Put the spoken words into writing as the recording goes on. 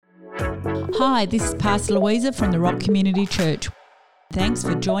Hi, this is Pastor Louisa from the Rock Community Church. Thanks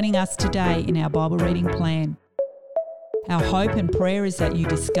for joining us today in our Bible reading plan. Our hope and prayer is that you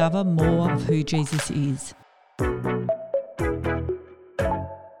discover more of who Jesus is.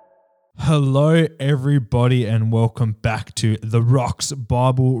 Hello, everybody, and welcome back to the Rock's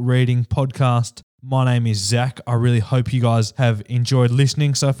Bible Reading Podcast. My name is Zach. I really hope you guys have enjoyed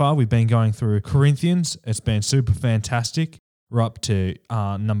listening so far. We've been going through Corinthians. It's been super fantastic. We're up to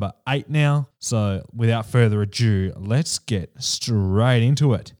number 8 now. So without further ado, let's get straight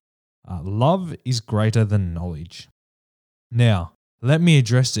into it. Love is greater than knowledge. Now, let me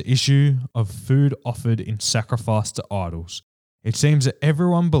address the issue of food offered in sacrifice to idols. It seems that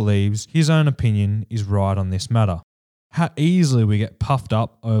everyone believes his own opinion is right on this matter. How easily we get puffed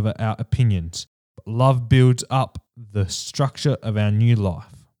up over our opinions. But love builds up the structure of our new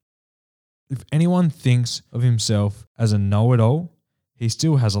life. If anyone thinks of himself as a know-it-all, he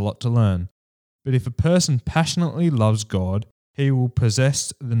still has a lot to learn. But if a person passionately loves God, he will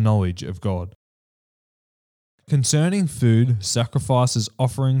possess the knowledge of God. Concerning food, sacrifices,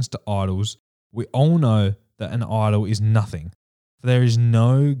 offerings to idols, we all know that an idol is nothing, for there is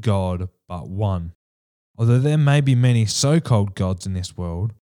no God but one. Although there may be many so-called gods in this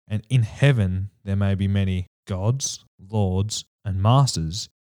world, and in heaven there may be many gods, lords, and masters,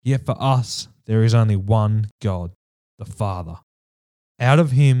 yet for us there is only one God, the Father. Out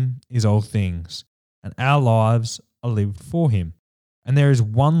of him is all things, and our lives are lived for him. And there is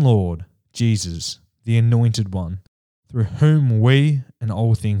one Lord, Jesus, the Anointed One, through whom we and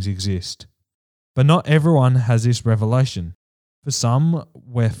all things exist. But not everyone has this revelation. For some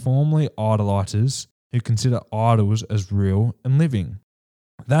were formerly idolaters who consider idols as real and living.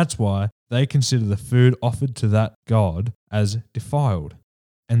 That's why they consider the food offered to that God as defiled,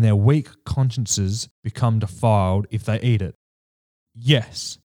 and their weak consciences become defiled if they eat it.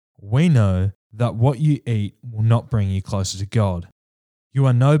 Yes, we know that what you eat will not bring you closer to God. You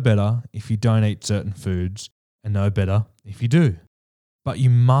are no better if you don't eat certain foods, and no better if you do. But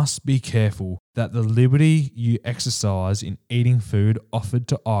you must be careful that the liberty you exercise in eating food offered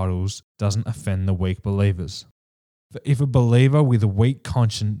to idols doesn't offend the weak believers. For if a believer with a weak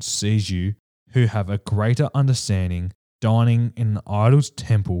conscience sees you, who have a greater understanding, dining in an idol's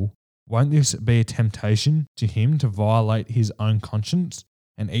temple, won't this be a temptation to him to violate his own conscience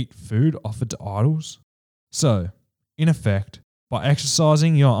and eat food offered to idols? So, in effect, by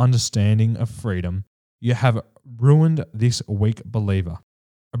exercising your understanding of freedom, you have ruined this weak believer,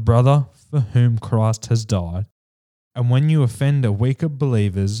 a brother for whom Christ has died. And when you offend the weaker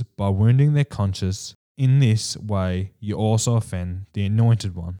believers by wounding their conscience, in this way you also offend the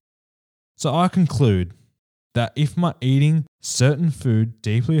Anointed One. So I conclude that if my eating certain food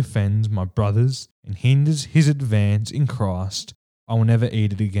deeply offends my brothers and hinders his advance in Christ, I will never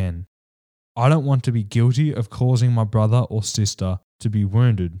eat it again. I don't want to be guilty of causing my brother or sister to be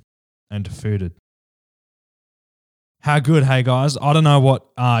wounded and defeated. How good, hey guys? I don't know what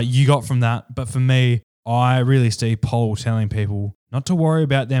you got from that, but for me, I really see Paul telling people not to worry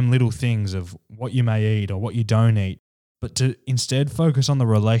about them little things of what you may eat or what you don't eat, but to instead focus on the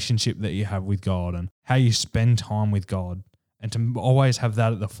relationship that you have with God and how you spend time with God, and to always have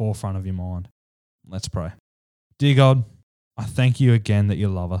that at the forefront of your mind. Let's pray. Dear God, I thank you again that you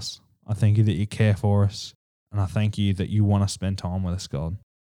love us. I thank you that you care for us, and I thank you that you want to spend time with us, God.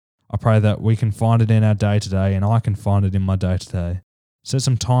 I pray that we can find it in our day today, and I can find it in my day today. Set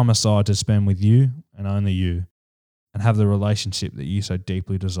some time aside to spend with you and only you, and have the relationship that you so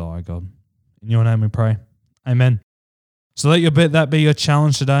deeply desire, God. In your name we pray. Amen. So let that be your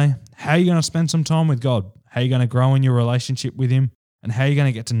challenge today. How are you going to spend some time with God? How are you going to grow in your relationship with him? And how are you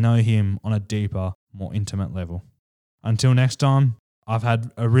going to get to know him on a deeper, more intimate level? Until next time, I've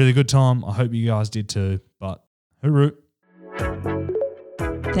had a really good time. I hope you guys did too, but hooroo.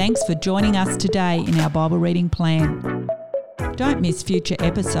 Thanks for joining us today in our Bible reading plan. Don't miss future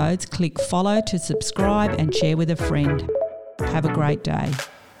episodes. Click follow to subscribe and share with a friend. Have a great day.